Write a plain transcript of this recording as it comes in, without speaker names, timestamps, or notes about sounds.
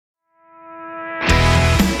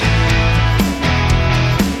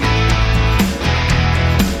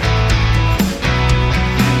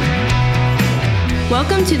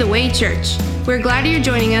Welcome to The Way Church. We're glad you're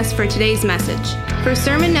joining us for today's message. For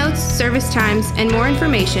sermon notes, service times, and more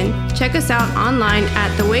information, check us out online at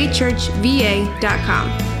thewaychurchva.com.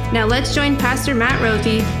 Now let's join Pastor Matt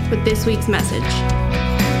Rothy with this week's message.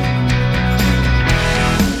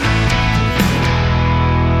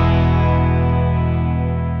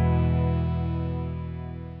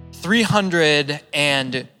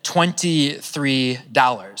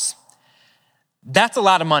 $323. That's a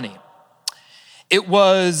lot of money. It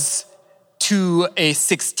was, to a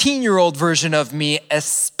 16-year-old version of me,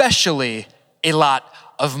 especially a lot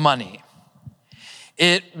of money.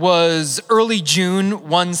 It was early June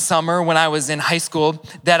one summer when I was in high school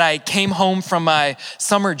that I came home from my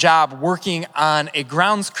summer job working on a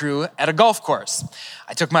grounds crew at a golf course.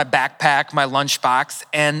 I took my backpack, my lunchbox,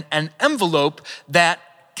 and an envelope that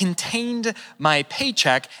contained my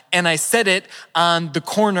paycheck, and I set it on the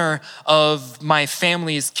corner of my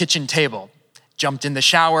family's kitchen table. Jumped in the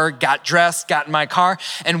shower, got dressed, got in my car,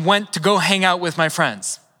 and went to go hang out with my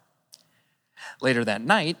friends. Later that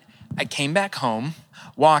night, I came back home,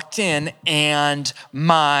 walked in, and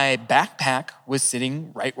my backpack was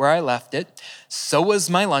sitting right where I left it. So was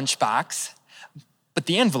my lunchbox, but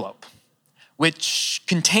the envelope, which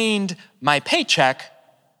contained my paycheck,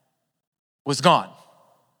 was gone.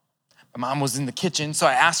 My mom was in the kitchen, so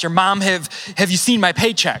I asked her, "Mom, have you seen my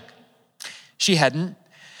paycheck?" She hadn't.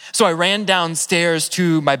 So I ran downstairs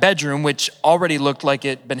to my bedroom, which already looked like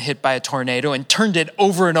it'd been hit by a tornado, and turned it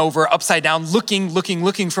over and over, upside down, looking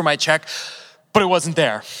for my check, but it wasn't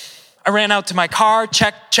there. I ran out to my car,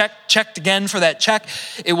 checked again for that check.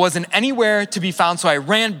 It wasn't anywhere to be found, so I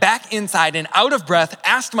ran back inside and out of breath,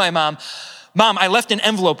 asked my mom, "Mom, I left an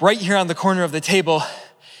envelope right here on the corner of the table.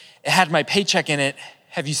 It had my paycheck in it.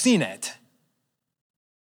 Have you seen it?"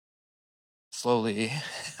 Slowly,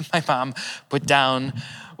 my mom put down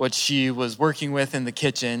what she was working with in the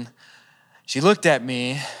kitchen. She looked at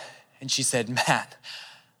me and she said, "Matt,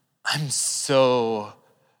 I'm so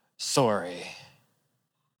sorry.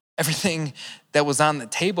 Everything that was on the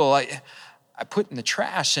table, I put in the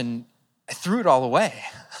trash and I threw it all away."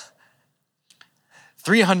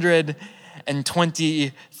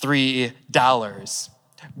 $323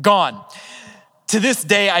 gone. To this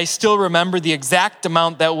day, I still remember the exact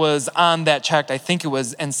amount that was on that check. I think it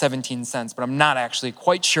was 17 cents, but I'm not actually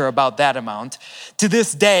quite sure about that amount. To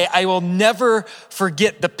this day, I will never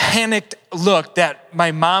forget the panicked look that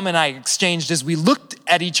my mom and I exchanged as we looked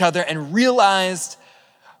at each other and realized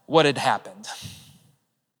what had happened.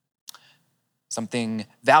 Something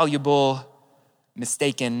valuable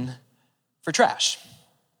mistaken for trash.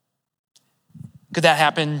 Could that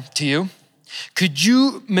happen to you? Could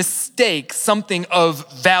you mistake something of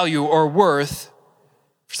value or worth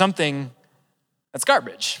for something that's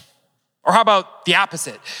garbage? Or how about the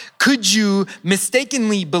opposite? Could you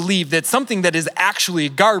mistakenly believe that something that is actually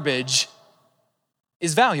garbage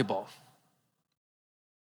is valuable?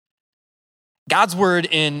 God's word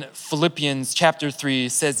in Philippians chapter 3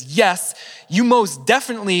 says, yes, you most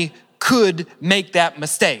definitely could make that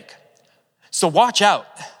mistake. So watch out.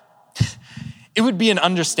 It would be an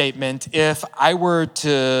understatement if I were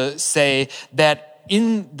to say that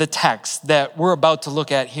in the text that we're about to look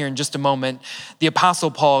at here in just a moment, the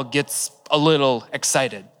Apostle Paul gets a little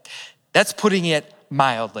excited. That's putting it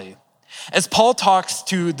mildly. As Paul talks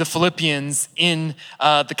to the Philippians in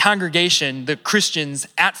the congregation, the Christians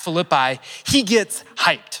at Philippi, he gets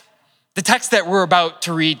hyped. The text that we're about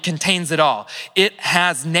to read contains it all. It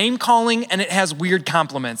has name calling and it has weird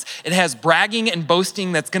compliments. It has bragging and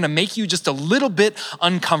boasting that's gonna make you just a little bit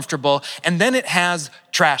uncomfortable. And then it has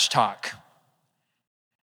trash talk.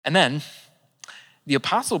 And then the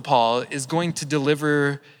Apostle Paul is going to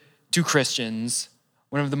deliver to Christians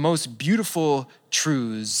one of the most beautiful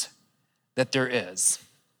truths that there is.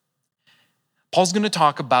 Paul's gonna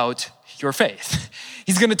talk about your faith.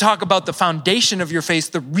 He's gonna talk about the foundation of your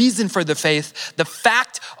faith, the reason for the faith, the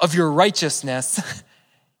fact of your righteousness.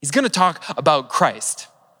 He's gonna talk about Christ.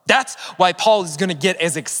 That's why Paul is gonna get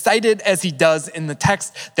as excited as he does in the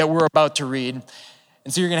text that we're about to read.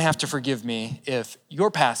 And so you're gonna have to forgive me if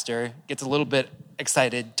your pastor gets a little bit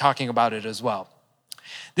excited talking about it as well.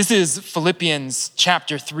 This is Philippians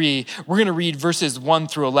chapter 3. We're going to read verses 1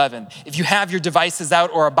 through 11. If you have your devices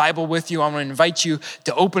out or a Bible with you, I'm going to invite you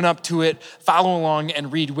to open up to it, follow along,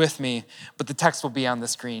 and read with me. But the text will be on the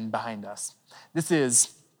screen behind us. This is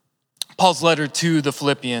Paul's letter to the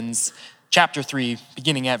Philippians, chapter 3,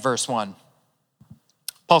 beginning at verse 1.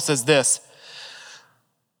 Paul says this,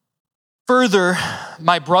 "Further,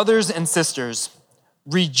 my brothers and sisters,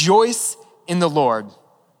 rejoice in the Lord.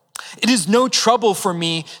 It is no trouble for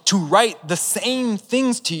me to write the same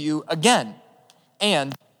things to you again.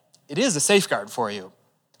 and it is a safeguard for you.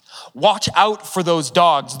 Watch out for those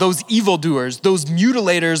dogs, those evildoers, those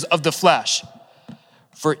mutilators of the flesh.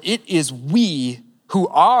 For it is we who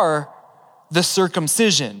are the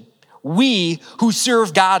circumcision, we who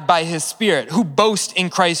serve God by his Spirit, who boast in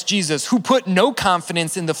Christ Jesus, who put no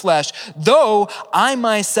confidence in the flesh, though I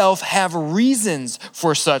myself have reasons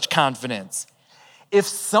for such confidence. If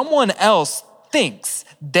someone else thinks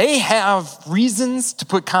they have reasons to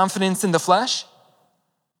put confidence in the flesh,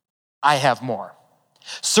 I have more.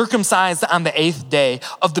 Circumcised on the 8th day,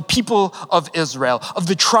 of the people of Israel, of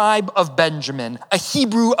the tribe of Benjamin, a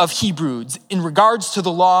Hebrew of Hebrews, in regards to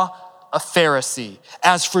the law, a Pharisee.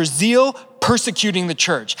 As for zeal, persecuting the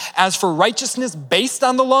church. As for righteousness based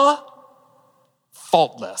on the law,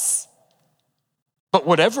 faultless. But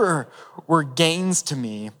whatever were gains to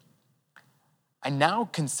me, I now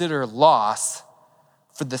consider loss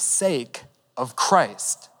for the sake of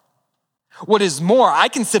Christ. What is more, I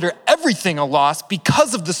consider everything a loss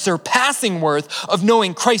because of the surpassing worth of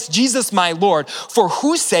knowing Christ Jesus my Lord, for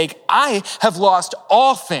whose sake I have lost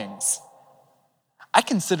all things. I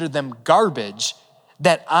consider them garbage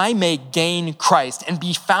that I may gain Christ and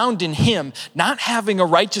be found in him, not having a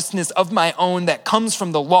righteousness of my own that comes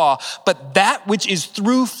from the law, but that which is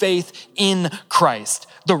through faith in Christ,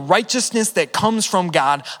 the righteousness that comes from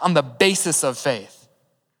God on the basis of faith.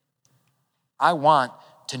 I want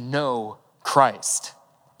to know Christ.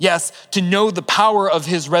 Yes, to know the power of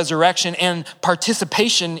his resurrection and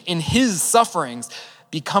participation in his sufferings,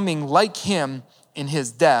 becoming like him in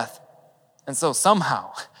his death, and so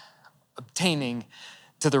somehow obtaining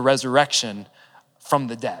to the resurrection from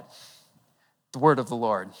the dead. The word of the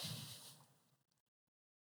Lord.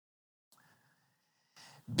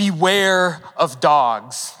 Beware of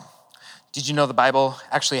dogs. Did you know the Bible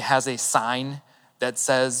actually has a sign that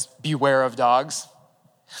says, beware of dogs?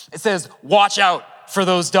 It says, watch out for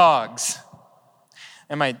those dogs.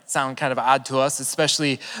 It might sound kind of odd to us,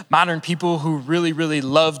 especially modern people who really, really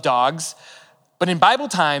love dogs. But in Bible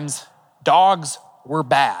times, dogs were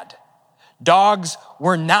bad. Dogs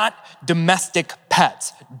were not domestic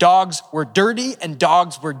pets. Dogs were dirty and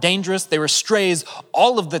dogs were dangerous. They were strays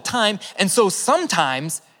all of the time. And so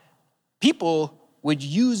sometimes people would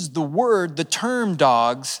use the term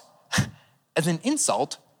dogs as an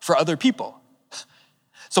insult for other people.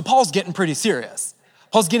 So Paul's getting pretty serious.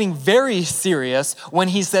 Paul's getting very serious when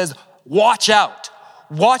he says, watch out.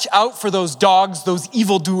 Watch out for those dogs, those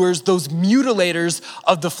evildoers, those mutilators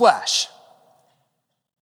of the flesh.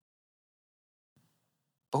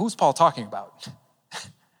 But who's Paul talking about?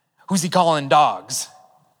 Who's he calling dogs?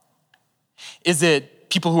 Is it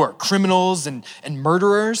people who are criminals and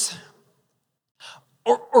murderers?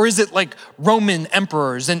 Or is it like Roman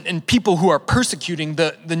emperors and people who are persecuting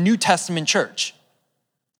the New Testament church?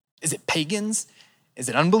 Is it pagans? Is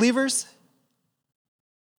it unbelievers?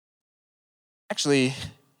 Actually,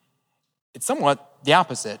 it's somewhat the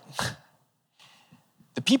opposite.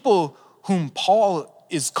 The people whom Paul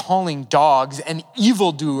is calling dogs and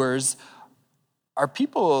evildoers are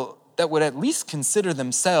people that would at least consider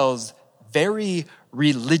themselves very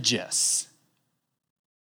religious.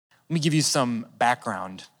 Let me give you some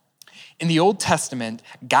background. In the Old Testament,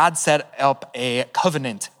 God set up a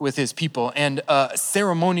covenant with his people and a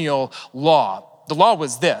ceremonial law. The law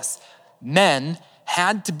was this: men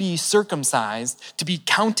had to be circumcised to be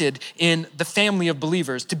counted in the family of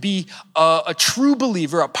believers, to be a true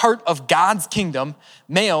believer, a part of God's kingdom.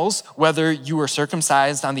 Males, whether you were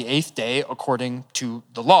circumcised on the 8th day according to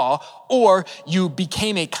the law, or you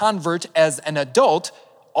became a convert as an adult,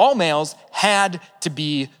 all males had to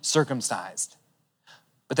be circumcised.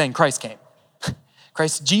 But then Christ came.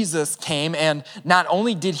 Christ Jesus came, and not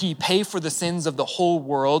only did he pay for the sins of the whole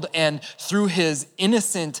world and through his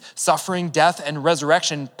innocent suffering, death, and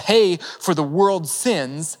resurrection pay for the world's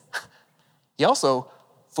sins, he also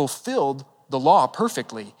fulfilled the law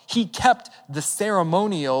perfectly. He kept the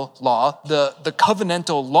ceremonial law, the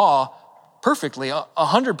covenantal law perfectly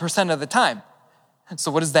 100% of the time.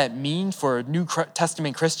 So what does that mean for New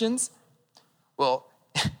Testament Christians? Well,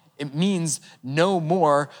 it means no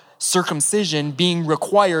more circumcision being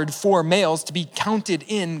required for males to be counted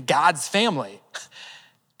in God's family.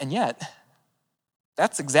 And yet,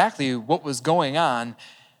 that's exactly what was going on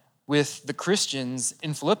with the Christians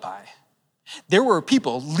in Philippi. There were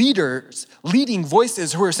people, leaders, leading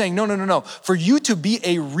voices who were saying, no. For you to be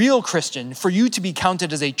a real Christian, for you to be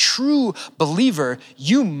counted as a true believer,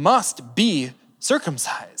 you must be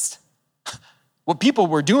circumcised. What people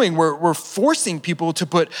were doing were forcing people to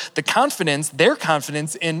put their confidence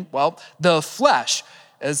in, the flesh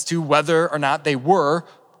as to whether or not they were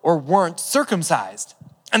or weren't circumcised.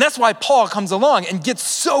 And that's why Paul comes along and gets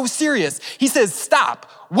so serious. He says, stop,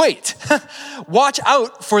 wait, watch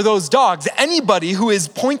out for those dogs. Anybody who is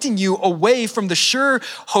pointing you away from the sure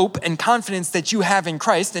hope and confidence that you have in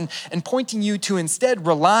Christ and pointing you to instead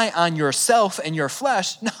rely on yourself and your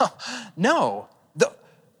flesh, no,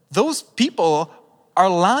 those people are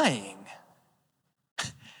lying.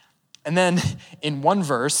 And then in one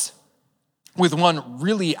verse, with one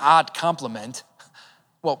really odd compliment,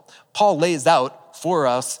 well, Paul lays out for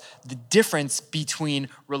us the difference between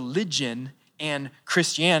religion and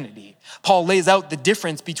Christianity. Paul lays out the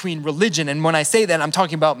difference between religion, and when I say that, I'm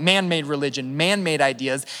talking about man-made religion, man-made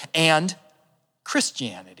ideas, and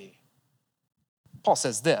Christianity. Paul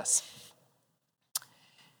says this.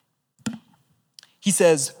 He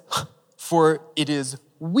says, for it is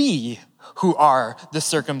we who are the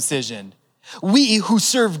circumcision. We who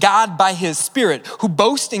serve God by his Spirit, who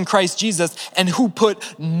boast in Christ Jesus, and who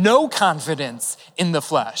put no confidence in the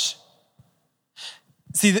flesh.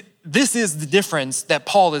 See, this is the difference that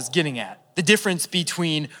Paul is getting at. The difference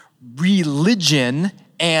between religion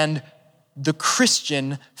and the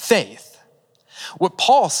Christian faith. What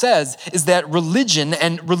Paul says is that religion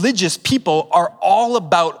and religious people are all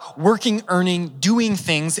about working, earning, doing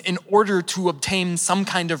things in order to obtain some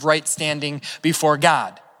kind of right standing before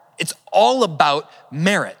God. It's all about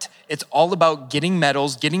merit. It's all about getting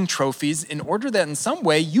medals, getting trophies, in order that in some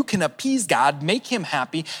way you can appease God, make him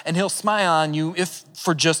happy, and he'll smile on you if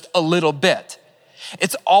for just a little bit.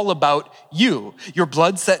 It's all about you, your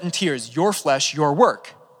blood, sweat, and tears, your flesh, your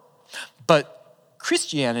work. But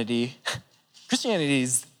Christianity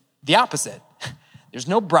is the opposite. There's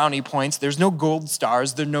no brownie points, there's no gold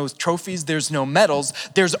stars, there's no trophies, there's no medals,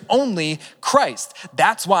 there's only Christ.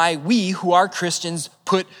 That's why we who are Christians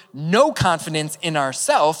put no confidence in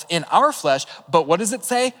ourselves, in our flesh, but what does it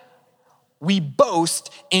say? We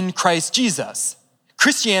boast in Christ Jesus.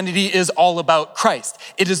 Christianity is all about Christ.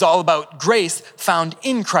 It is all about grace found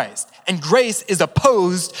in Christ. And grace is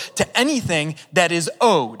opposed to anything that is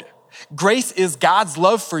owed. Grace is God's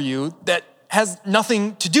love for you that has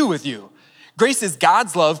nothing to do with you. Grace is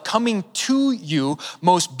God's love coming to you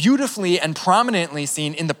most beautifully and prominently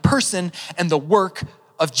seen in the person and the work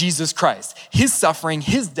of Jesus Christ, his suffering,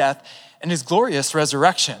 his death, and his glorious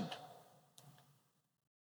resurrection.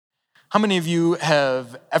 How many of you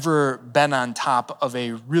have ever been on top of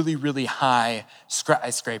a really, really high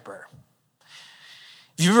skyscraper?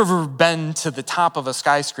 If you've ever been to the top of a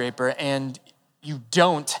skyscraper and you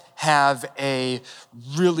don't have a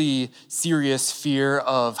really serious fear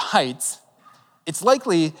of heights, it's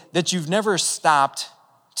likely that you've never stopped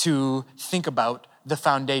to think about the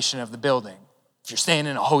foundation of the building. If you're staying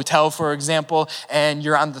in a hotel, for example, and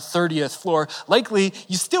you're on the 30th floor, likely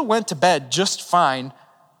you still went to bed just fine,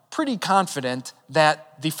 pretty confident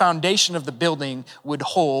that the foundation of the building would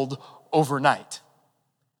hold overnight.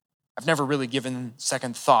 I've never really given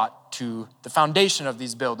second thought to the foundation of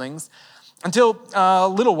these buildings until a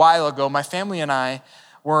little while ago. My family and I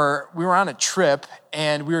we were on a trip,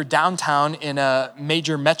 and we were downtown in a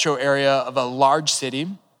major metro area of a large city.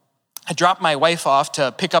 I dropped my wife off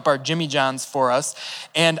to pick up our Jimmy John's for us,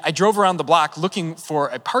 and I drove around the block looking for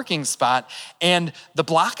a parking spot, and the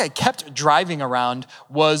block I kept driving around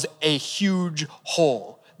was a huge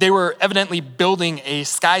hole. They were evidently building a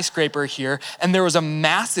skyscraper here, and there was a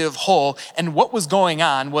massive hole, and what was going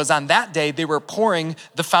on was on that day, they were pouring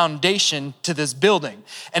the foundation to this building.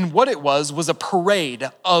 And what it was a parade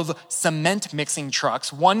of cement mixing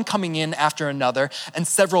trucks, one coming in after another, and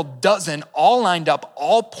several dozen all lined up,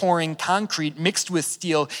 all pouring concrete mixed with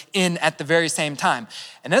steel in at the very same time.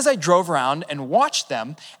 And as I drove around and watched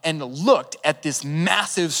them and looked at this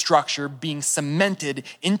massive structure being cemented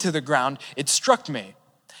into the ground, it struck me.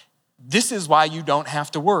 This is why you don't have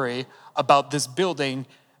to worry about this building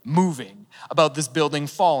moving, about this building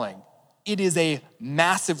falling. It is a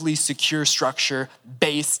massively secure structure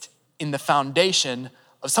based in the foundation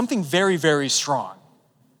of something very, very strong.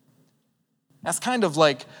 That's kind of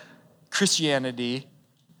like Christianity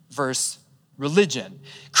versus religion.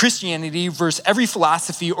 Christianity versus every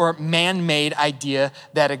philosophy or man-made idea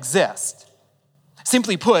that exists.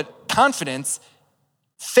 Simply put, confidence,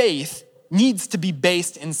 faith, needs to be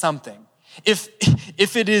based in something.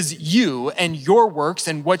 If it is you and your works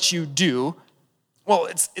and what you do, well,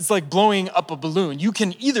 it's like blowing up a balloon. You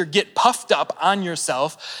can either get puffed up on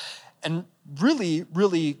yourself and really,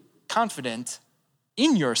 really confident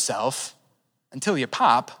in yourself until you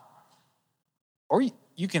pop, or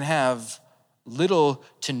you can have little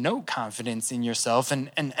to no confidence in yourself and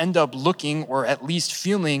end up looking or at least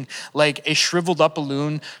feeling like a shriveled up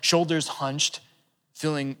balloon, shoulders hunched,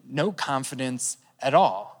 feeling no confidence at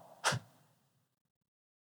all.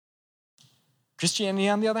 Christianity,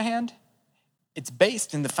 on the other hand, it's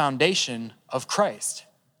based in the foundation of Christ.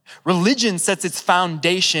 Religion sets its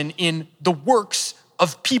foundation in the works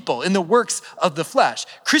of people, in the works of the flesh.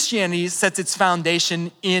 Christianity sets its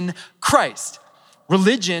foundation in Christ.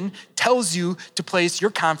 Religion tells you to place your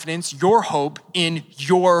confidence, your hope in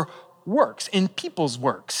your works, in people's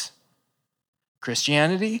works.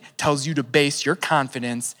 Christianity tells you to base your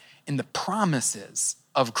confidence in the promises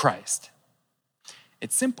of Christ.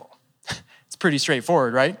 It's simple. It's pretty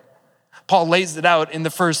straightforward, right? Paul lays it out in the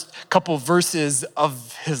first couple verses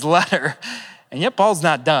of his letter, and yet Paul's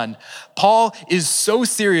not done. Paul is so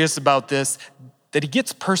serious about this that he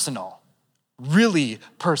gets personal, really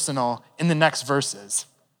personal in the next verses.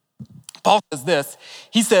 Paul says this,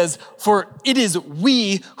 he says, "For it is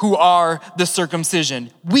we who are the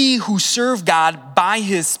circumcision, we who serve God by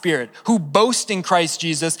his Spirit, who boast in Christ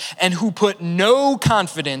Jesus, and who put no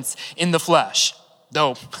confidence in the flesh,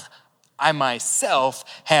 though I myself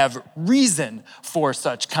have reason for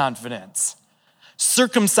such confidence.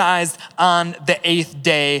 Circumcised on the 8th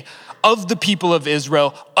day, of the people of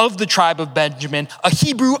Israel, of the tribe of Benjamin, a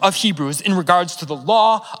Hebrew of Hebrews in regards to the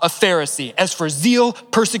law, a Pharisee. As for zeal,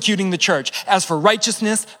 persecuting the church. As for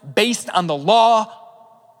righteousness, based on the law,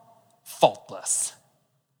 faultless."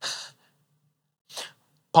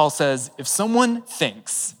 Paul says, if someone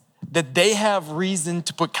thinks that they have reason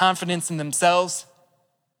to put confidence in themselves,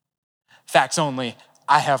 facts only,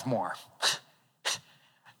 I have more.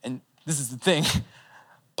 And this is the thing,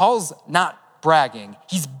 Paul's not bragging.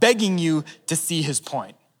 He's begging you to see his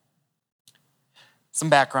point. Some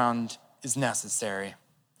background is necessary.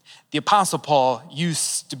 The Apostle Paul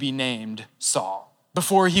used to be named Saul.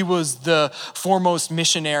 Before he was the foremost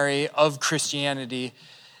missionary of Christianity,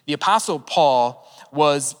 the Apostle Paul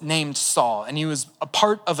was named Saul, and he was a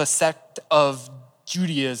part of a sect of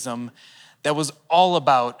Judaism that was all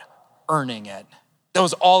about earning it. That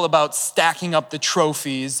was all about stacking up the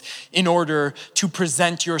trophies in order to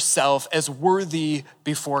present yourself as worthy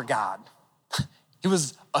before God. He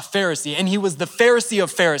was a Pharisee, and he was the Pharisee of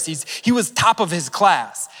Pharisees. He was top of his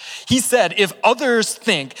class. He said, if others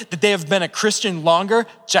think that they have been a Christian longer,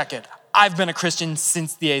 check it. I've been a Christian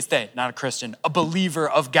since the 8th day. Not a Christian, a believer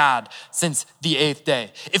of God since the 8th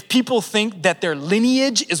day. If people think that their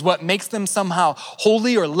lineage is what makes them somehow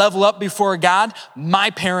holy or level up before God, my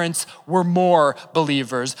parents were more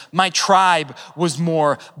believers. My tribe was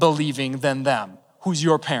more believing than them. Who's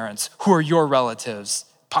your parents? Who are your relatives?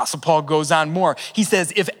 Apostle Paul goes on more. He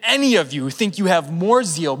says, if any of you think you have more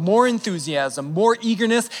zeal, more enthusiasm, more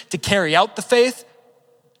eagerness to carry out the faith,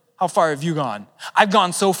 how far have you gone? I've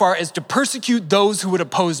gone so far as to persecute those who would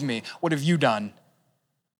oppose me. What have you done?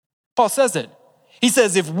 Paul says it. He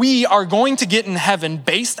says, if we are going to get in heaven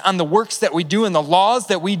based on the works that we do and the laws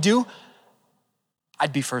that we do,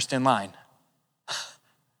 I'd be first in line.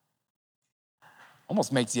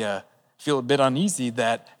 Almost makes you feel a bit uneasy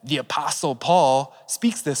that the Apostle Paul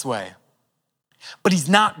speaks this way. But he's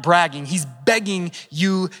not bragging. He's begging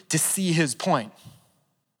you to see his point.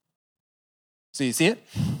 So you see it?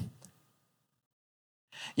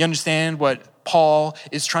 You understand what Paul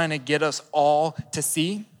is trying to get us all to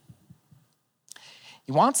see?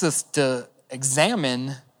 He wants us to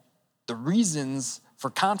examine the reasons for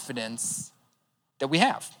confidence that we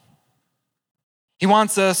have. He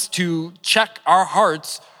wants us to check our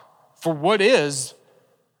hearts for what is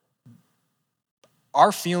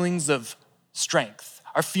our feelings of strength,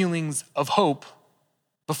 our feelings of hope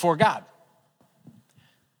before God.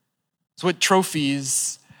 So what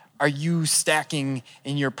trophies are you stacking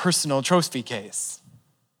in your personal trophy case?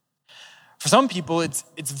 For some people, it's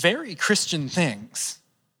very Christian things.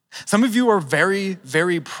 Some of you are very,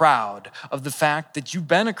 very proud of the fact that you've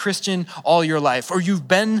been a Christian all your life, or you've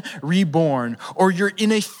been reborn, or you're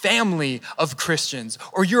in a family of Christians,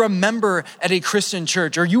 or you're a member at a Christian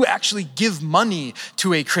church, or you actually give money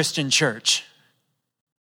to a Christian church.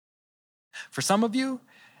 For some of you,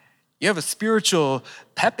 you have a spiritual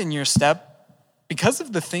pep in your step because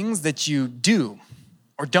of the things that you do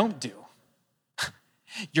or don't do.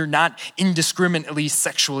 You're not indiscriminately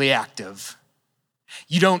sexually active.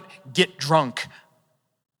 You don't get drunk.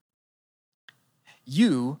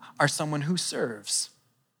 You are someone who serves.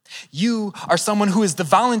 You are someone who is the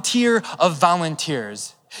volunteer of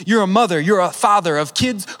volunteers. You're a mother, you're a father of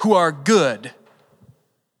kids who are good.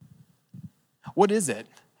 What is it?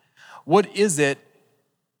 What is it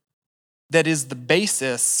that is the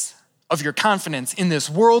basis of your confidence in this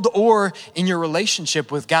world or in your relationship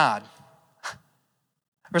with God?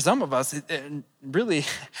 For some of us, really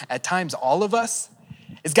at times all of us,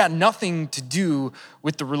 it's got nothing to do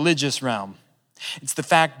with the religious realm. It's the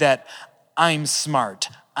fact that I'm smart,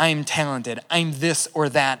 I'm talented, I'm this or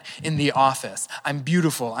that in the office, I'm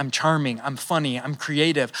beautiful, I'm charming, I'm funny, I'm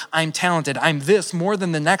creative, I'm talented, I'm this more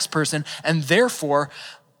than the next person, and therefore,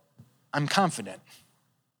 I'm confident.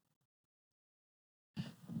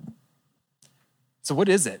 So what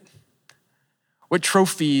is it? What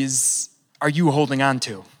trophies are you holding on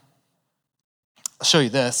to? I'll show you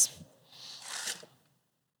this.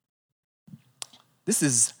 This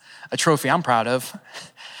is a trophy I'm proud of.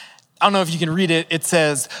 I don't know if you can read it. It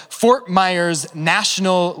says, Fort Myers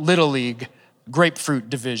National Little League Grapefruit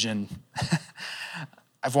Division.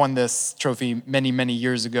 I've won this trophy many, many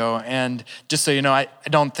years ago. And just so you know, I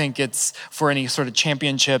don't think it's for any sort of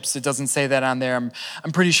championships. It doesn't say that on there.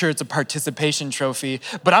 I'm pretty sure it's a participation trophy.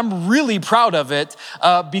 But I'm really proud of it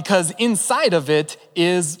because inside of it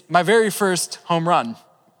is my very first home run.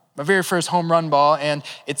 My very first home run ball, and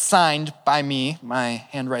it's signed by me. My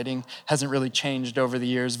handwriting hasn't really changed over the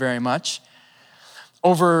years very much.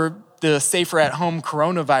 Over the Safer at Home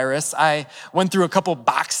coronavirus, I went through a couple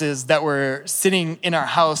boxes that were sitting in our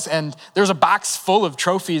house, and there was a box full of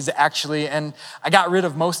trophies, actually, and I got rid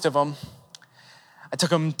of most of them. I took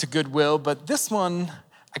them to Goodwill, but this one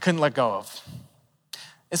I couldn't let go of.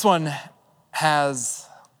 This one has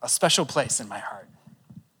a special place in my heart.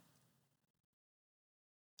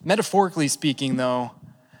 Metaphorically speaking, though,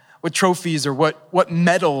 what trophies or what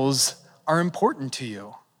medals are important to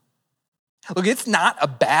you? Look, it's not a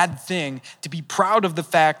bad thing to be proud of the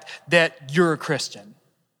fact that you're a Christian.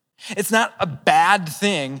 It's not a bad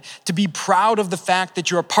thing to be proud of the fact that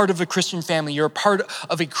you're a part of a Christian family, you're a part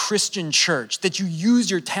of a Christian church, that you use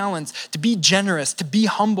your talents to be generous, to be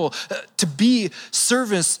humble, to be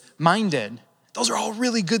service-minded. Those are all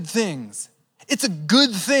really good things. It's a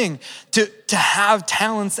good thing to have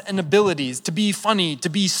talents and abilities, to be funny, to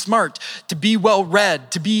be smart, to be well-read,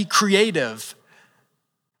 to be creative.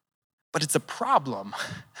 But it's a problem.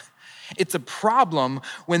 It's a problem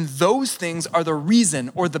when those things are the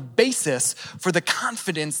reason or the basis for the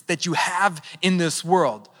confidence that you have in this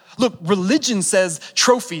world. Look, religion says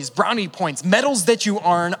trophies, brownie points, medals that you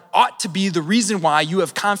earn ought to be the reason why you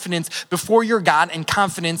have confidence before your God and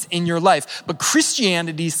confidence in your life. But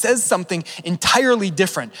Christianity says something entirely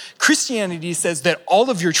different. Christianity says that all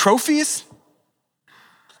of your trophies,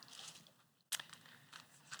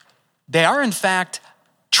 they are in fact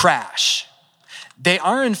trash. They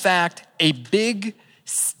are in fact a big,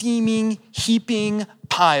 steaming, heaping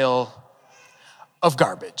pile of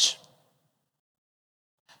garbage.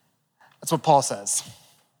 That's what Paul says.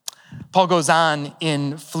 Paul goes on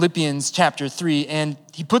in Philippians chapter 3, and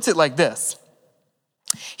he puts it like this.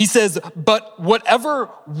 He says, but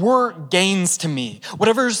whatever were gains to me,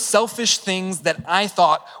 whatever selfish things that I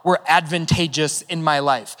thought were advantageous in my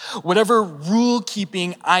life, whatever rule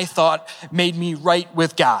keeping I thought made me right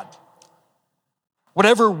with God,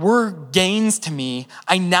 whatever were gains to me,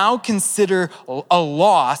 I now consider a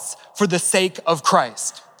loss for the sake of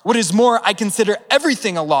Christ. What is more, I consider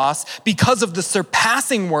everything a loss because of the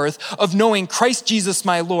surpassing worth of knowing Christ Jesus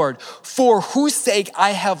my Lord, for whose sake I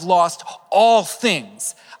have lost all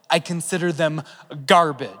things. I consider them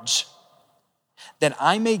garbage, that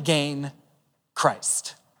I may gain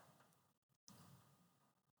Christ.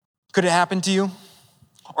 Could it happen to you?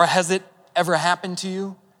 Or has it ever happened to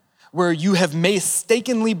you where you have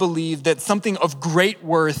mistakenly believed that something of great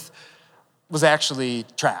worth was actually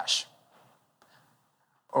trash?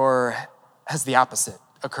 Or has the opposite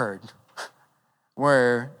occurred,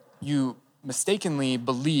 where you mistakenly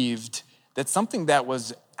believed that something that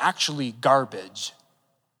was actually garbage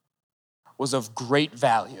was of great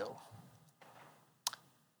value?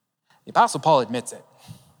 The Apostle Paul admits it.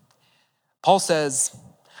 Paul says,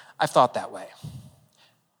 I've thought that way.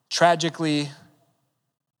 Tragically,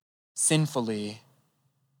 sinfully,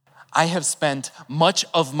 I have spent much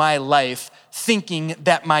of my life thinking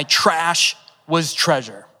that my trash was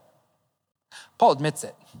treasure. Paul admits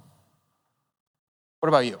it. What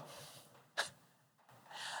about you?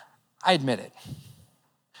 I admit it.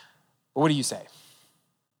 But what do you say?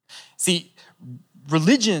 See,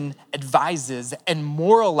 religion advises and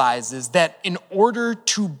moralizes that in order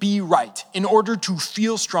to be right, in order to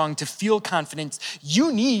feel strong, to feel confidence,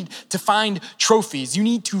 you need to find trophies. You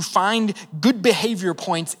need to find good behavior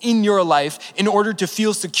points in your life in order to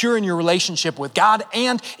feel secure in your relationship with God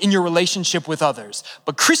and in your relationship with others.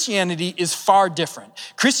 But Christianity is far different.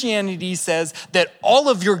 Christianity says that all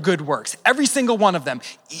of your good works, every single one of them,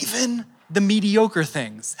 even the mediocre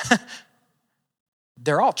things,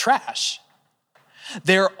 they're all trash.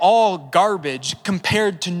 They're all garbage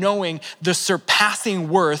compared to knowing the surpassing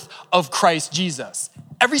worth of Christ Jesus.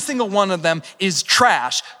 Every single one of them is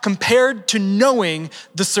trash compared to knowing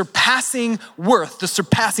the surpassing worth, the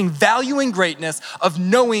surpassing value and greatness of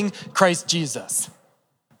knowing Christ Jesus.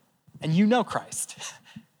 And you know Christ.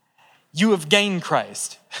 You have gained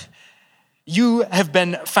Christ. You have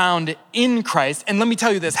been found in Christ. And let me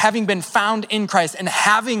tell you this, having been found in Christ and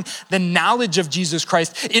having the knowledge of Jesus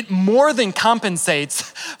Christ, it more than compensates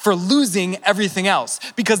for losing everything else.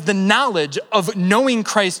 Because the knowledge of knowing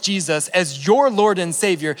Christ Jesus as your Lord and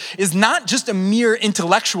Savior is not just a mere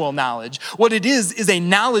intellectual knowledge. What it is a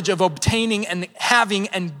knowledge of obtaining and having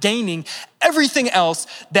and gaining everything else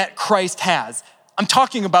that Christ has. I'm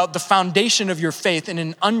talking about the foundation of your faith in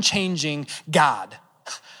an unchanging God.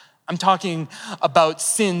 I'm talking about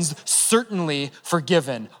sins certainly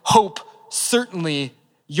forgiven, hope certainly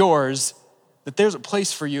yours, that there's a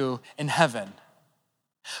place for you in heaven.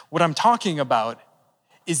 What I'm talking about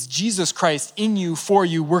is Jesus Christ in you, for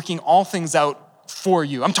you, working all things out for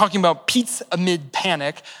you. I'm talking about peace amid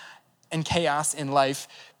panic and chaos in life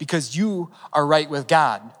because you are right with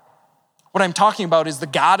God. What I'm talking about is the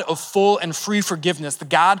God of full and free forgiveness, the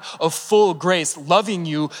God of full grace, loving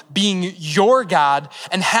you, being your God,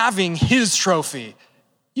 and having his trophy,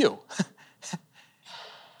 you.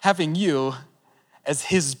 Having you as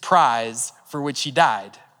his prize for which he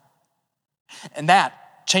died. And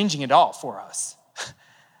that, changing it all for us.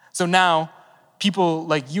 So now, people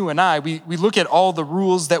like you and I, we look at all the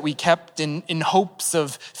rules that we kept in hopes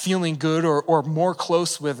of feeling good or more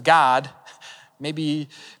close with God. Maybe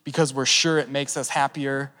because we're sure it makes us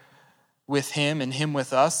happier with him and him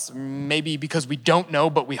with us. Maybe because we don't know,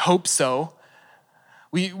 but we hope so.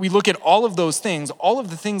 We look at all of those things, all of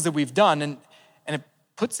the things that we've done, and it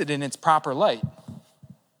puts it in its proper light.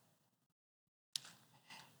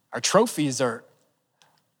 Our trophies are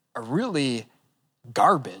really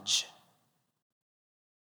garbage.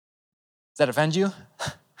 Does that offend you?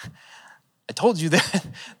 I told you that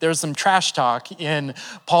there's some trash talk in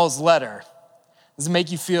Paul's letter. Does it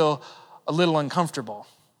make you feel a little uncomfortable?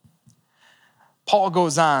 Paul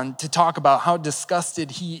goes on to talk about how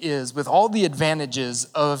disgusted he is with all the advantages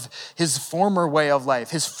of his former way of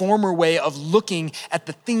life, his former way of looking at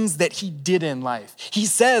the things that he did in life. He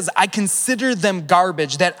says, I consider them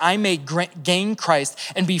garbage that I may gain Christ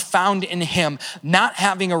and be found in him, not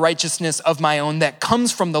having a righteousness of my own that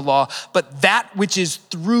comes from the law, but that which is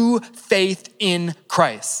through faith in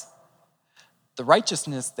Christ. The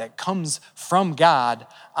righteousness that comes from God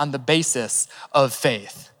on the basis of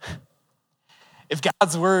faith. If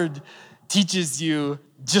God's word teaches you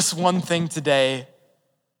just one thing today,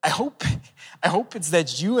 I hope it's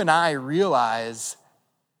that you and I realize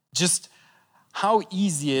just how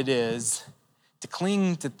easy it is to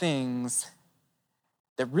cling to things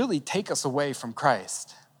that really take us away from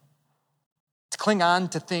Christ. To cling on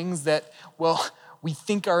to things that, well, we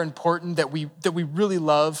think are important, that we really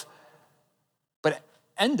love, but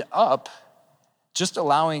end up just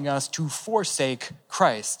allowing us to forsake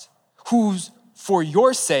Christ, who's for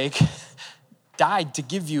your sake died to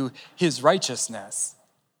give you his righteousness.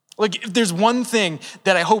 Like, if there's one thing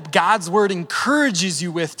that I hope God's word encourages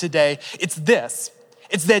you with today, it's this.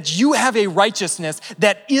 It's that you have a righteousness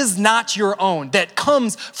that is not your own, that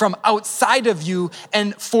comes from outside of you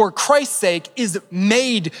and for Christ's sake is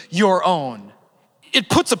made your own. It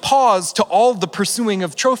puts a pause to all the pursuing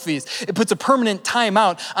of trophies. It puts a permanent time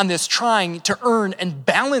out on this trying to earn and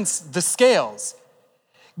balance the scales.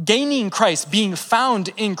 Gaining Christ, being found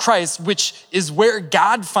in Christ, which is where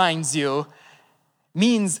God finds you,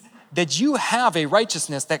 means that you have a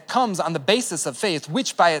righteousness that comes on the basis of faith,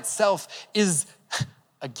 which by itself is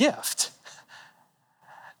a gift.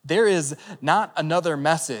 There is not another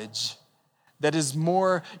message that is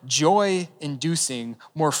more joy-inducing,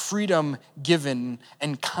 more freedom-given,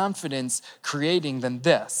 and confidence-creating than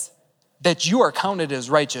this, that you are counted as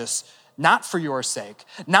righteous, not for your sake,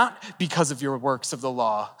 not because of your works of the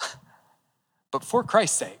law, but for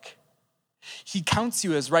Christ's sake. He counts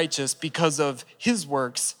you as righteous because of his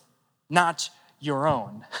works, not your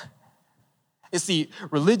own. You see,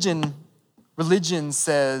 religion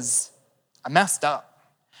says, I messed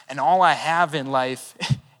up, and all I have in life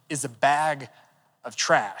is a bag of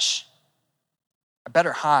trash. I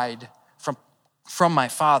better hide from my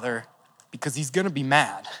Father because he's gonna be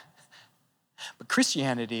mad. But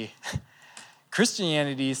Christianity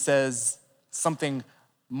says something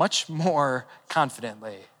much more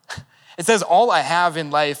confidently. It says, all I have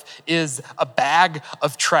in life is a bag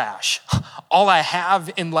of trash. All I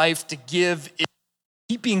have in life to give is a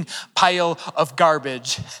heaping pile of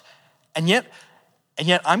garbage. And yet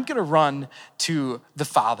I'm gonna run to the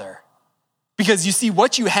Father Because you see,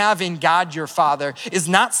 what you have in God your Father is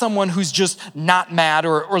not someone who's just not mad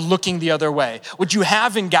or looking the other way. What you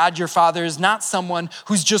have in God your Father is not someone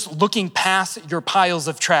who's just looking past your piles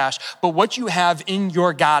of trash, but what you have in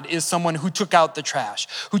your God is someone who took out the trash,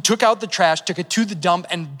 took it to the dump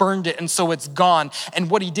and burned it, and so it's gone.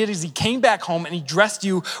 And what he did is he came back home and he dressed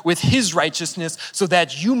you with his righteousness so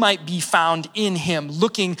that you might be found in him,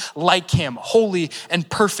 looking like him, holy and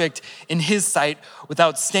perfect in his sight,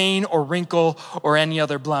 without stain or wrinkle or any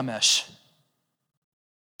other blemish.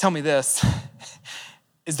 Tell me this,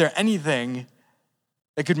 is there anything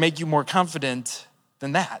that could make you more confident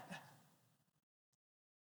than that?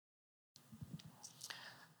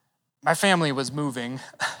 My family was moving.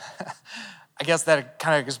 I guess that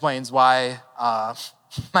kind of explains why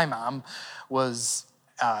my mom was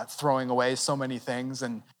throwing away so many things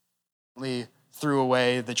and threw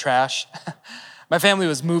away the trash. My family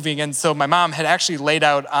was moving, and so my mom had actually laid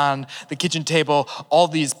out on the kitchen table all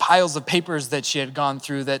these piles of papers that she had gone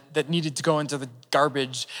through that needed to go into the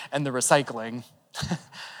garbage and the recycling.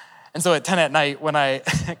 And so at 10 at night when I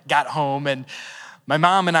got home and my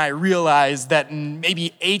mom and I realized that in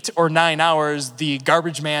maybe 8 or 9 hours, the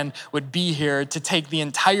garbage man would be here to take the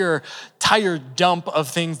entire dump of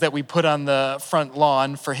things that we put on the front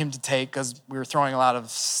lawn for him to take because we were throwing a lot of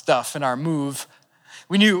stuff in our move.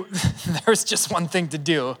 We knew there was just one thing to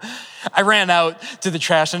do. I ran out to the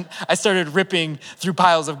trash and I started ripping through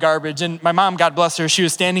piles of garbage. And my mom, God bless her, she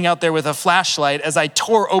was standing out there with a flashlight as I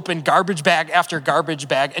tore open garbage bag after garbage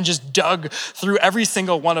bag and just dug through every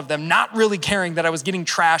single one of them, not really caring that I was getting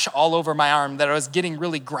trash all over my arm, that I was getting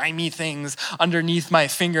really grimy things underneath my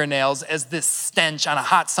fingernails as this stench on a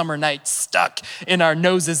hot summer night stuck in our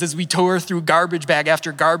noses as we tore through garbage bag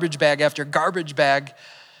after garbage bag after garbage bag.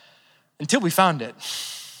 Until we found it.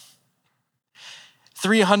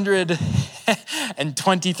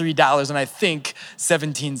 $323 and I think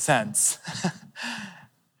 17 cents.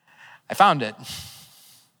 I found it.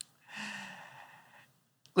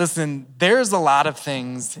 Listen, there's a lot of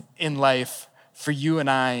things in life for you and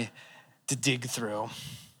I to dig through.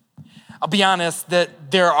 I'll be honest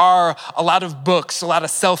that there are a lot of books, a lot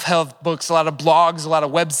of self-help books, a lot of blogs, a lot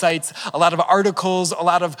of websites, a lot of articles, a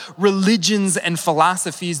lot of religions and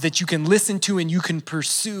philosophies that you can listen to and you can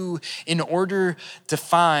pursue in order to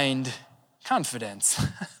find confidence.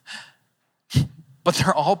 But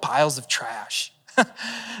they're all piles of trash.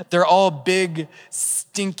 They're all big,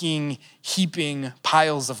 stinking, heaping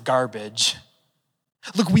piles of garbage.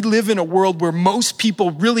 Look, we live in a world where most people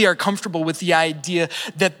really are comfortable with the idea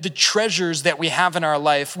that the treasures that we have in our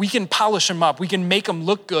life, we can polish them up, we can make them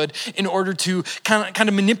look good in order to kind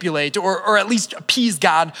of manipulate or at least appease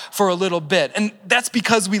God for a little bit. And that's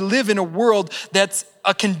because we live in a world that's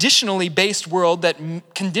a conditionally based world that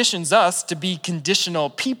conditions us to be conditional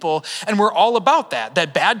people. And we're all about that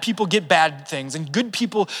bad people get bad things and good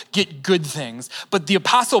people get good things. But the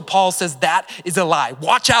Apostle Paul says that is a lie.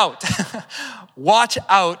 Watch out. Watch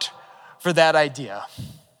out for that idea.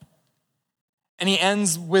 And he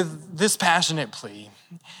ends with this passionate plea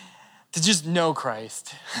to just know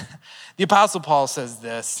Christ. The Apostle Paul says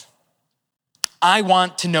this, I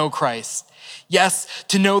want to know Christ. Yes,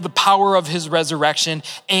 to know the power of his resurrection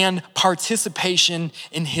and participation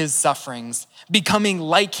in his sufferings, becoming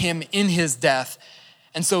like him in his death,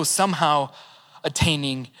 and so somehow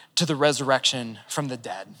attaining to the resurrection from the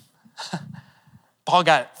dead. Paul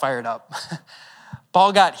got fired up.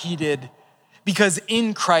 Paul got heated because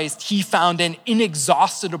in Christ, he found an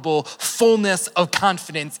inexhaustible fullness of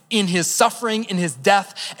confidence in his suffering, in his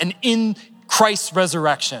death, and in Christ's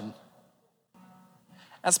resurrection.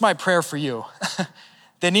 That's my prayer for you,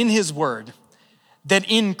 that in his word, that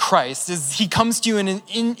in Christ, as he comes to you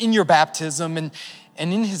in your baptism and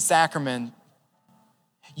in his sacrament,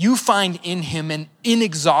 you find in him an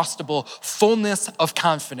inexhaustible fullness of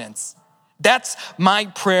confidence. That's my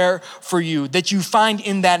prayer for you, that you find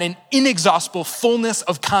in that an inexhaustible fullness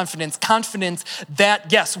of confidence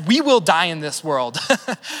that, yes, we will die in this world.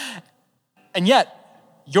 And yet,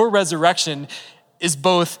 your resurrection is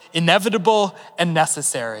both inevitable and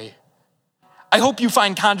necessary. I hope you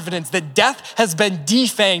find confidence that death has been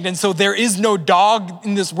defanged, and so there is no dog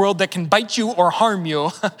in this world that can bite you or harm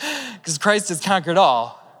you, because Christ has conquered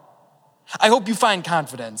all. I hope you find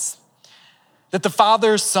confidence that the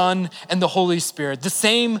Father, Son, and the Holy Spirit, the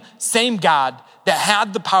same God that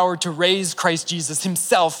had the power to raise Christ Jesus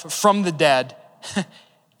himself from the dead,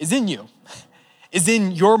 is in you, is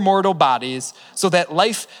in your mortal bodies, so that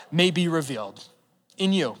life may be revealed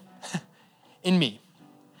in you, in me.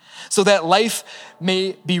 so that life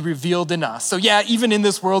may be revealed in us. So yeah, even in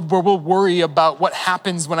this world where we'll worry about what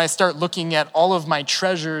happens when I start looking at all of my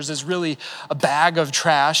treasures as really a bag of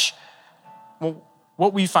trash, well,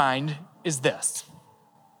 what we find is this: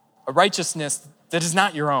 a righteousness that is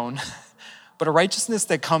not your own, but a righteousness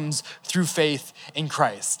that comes through faith in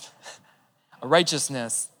Christ. A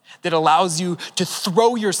righteousness that allows you to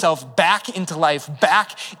throw yourself back into life,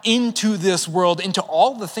 back into this world, into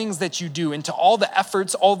all the things that you do, into all the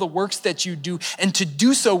efforts, all the works that you do, and to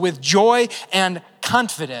do so with joy and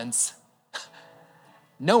confidence,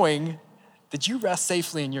 knowing that you rest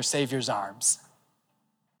safely in your Savior's arms.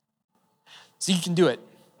 So you can do it.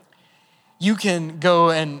 You can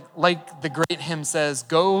go and, like the great hymn says,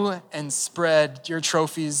 go and spread your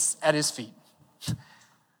trophies at his feet.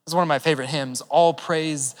 It's one of my favorite hymns, all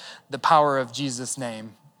praise the power of Jesus'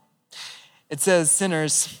 name. It says,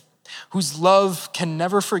 sinners whose love can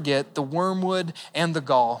never forget the wormwood and the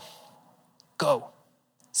gall, go,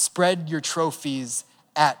 spread your trophies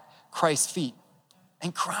at Christ's feet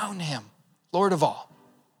and crown him Lord of all.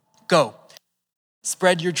 Go,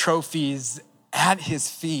 spread your trophies at his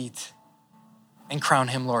feet and crown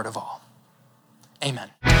him Lord of all. Amen.